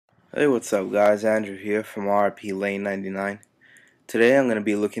Hey, what's up guys? Andrew here from RP Lane 99. Today I'm going to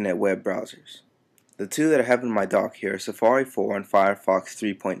be looking at web browsers. The two that I have in my dock here are Safari 4 and Firefox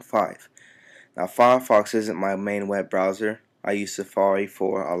 3.5. Now Firefox isn't my main web browser. I use Safari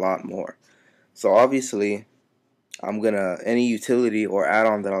 4 a lot more. So obviously any utility or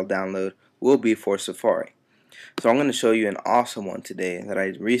add-on that I'll download will be for Safari. So I'm going to show you an awesome one today that I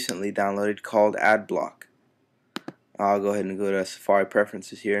recently downloaded called AdBlock. I'll go ahead and go to Safari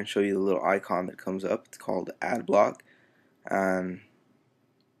Preferences here and show you the little icon that comes up. It's called AdBlock, and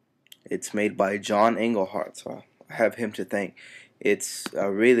it's made by John Englehart, so I have him to thank. It's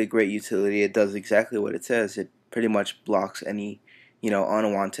a really great utility. It does exactly what it says. It pretty much blocks any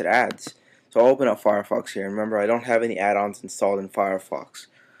unwanted ads. So I'll open up Firefox here. Remember, I don't have any add-ons installed in Firefox,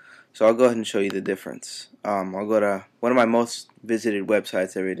 so I'll go ahead and show you the difference. I'll go to one of my most visited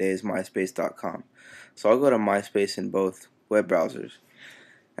websites every day is myspace.com. So I'll go to MySpace in both web browsers.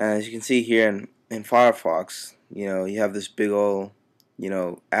 And as you can see here in Firefox, you have this big old,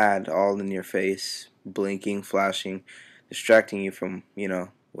 ad all in your face, blinking, flashing, distracting you from,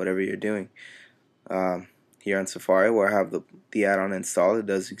 whatever you're doing. Here on Safari, where I have the add-on installed, it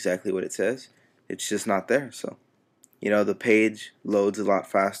does exactly what it says. It's just not there. So, the page loads a lot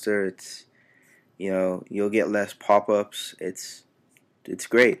faster. It's, you'll get less pop-ups. It's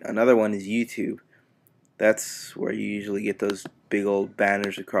great. Another one is YouTube. That's where you usually get those big old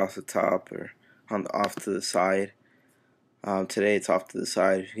banners across the top or off to the side. Today it's off to the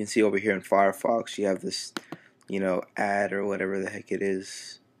side. You can see over here in Firefox you have this, ad or whatever the heck it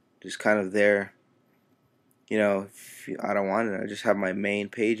is, just kind of there. If I don't want it, I just have my main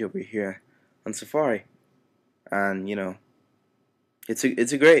page over here on Safari, and it's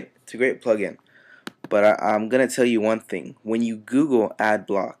a great plugin. But I'm gonna tell you one thing: when you Google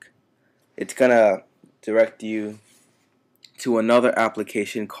AdBlock, it's gonna direct you to another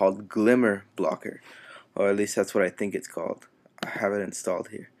application called Glimmer Blocker, or at least that's what I think it's called. I have it installed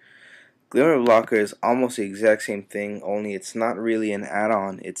here. Glimmer Blocker is almost the exact same thing, only it's not really an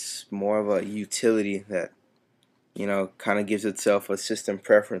add-on. It's more of a utility that kind of gives itself a system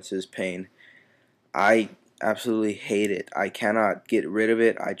preferences pane. I absolutely hate it. I cannot get rid of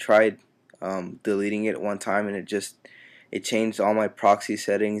it. I tried deleting it one time, and it changed all my proxy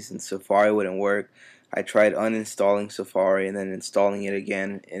settings, and Safari wouldn't work. I tried uninstalling Safari and then installing it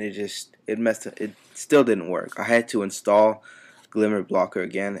again, and it messed up. It still didn't work. I had to install Glimmer Blocker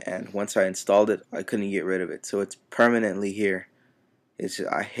again, and once I installed it, I couldn't get rid of it. So it's permanently here.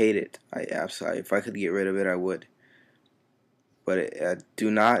 I hate it. I absolutely, if I could get rid of it, I would. But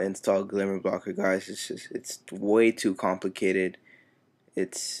do not install Glimmer Blocker, guys. It's way too complicated.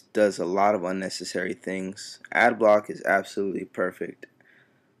 It does a lot of unnecessary things. AdBlock is absolutely perfect.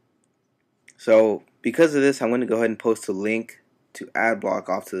 So because of this, I'm going to go ahead and post a link to AdBlock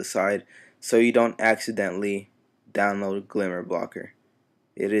off to the side so you don't accidentally download Glimmer Blocker.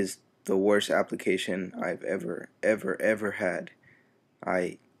 It is the worst application I've ever had.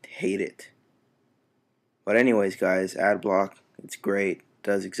 I hate it. But anyways, guys, AdBlock, it's great.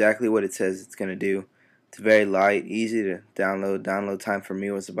 Does exactly what it says it's going to do. It's very light, easy to download. Download time for me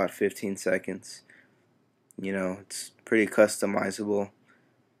was about 15 seconds. It's pretty customizable.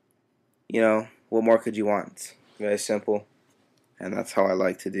 What more could you want? It's very simple, and that's how I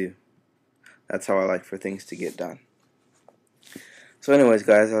like to do. That's how I like for things to get done. So anyways,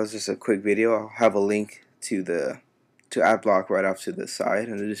 guys, that was just a quick video. I'll have a link to AdBlock right off to the side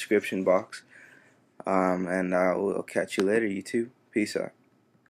in the description box. And we'll catch you later, YouTube. Peace out.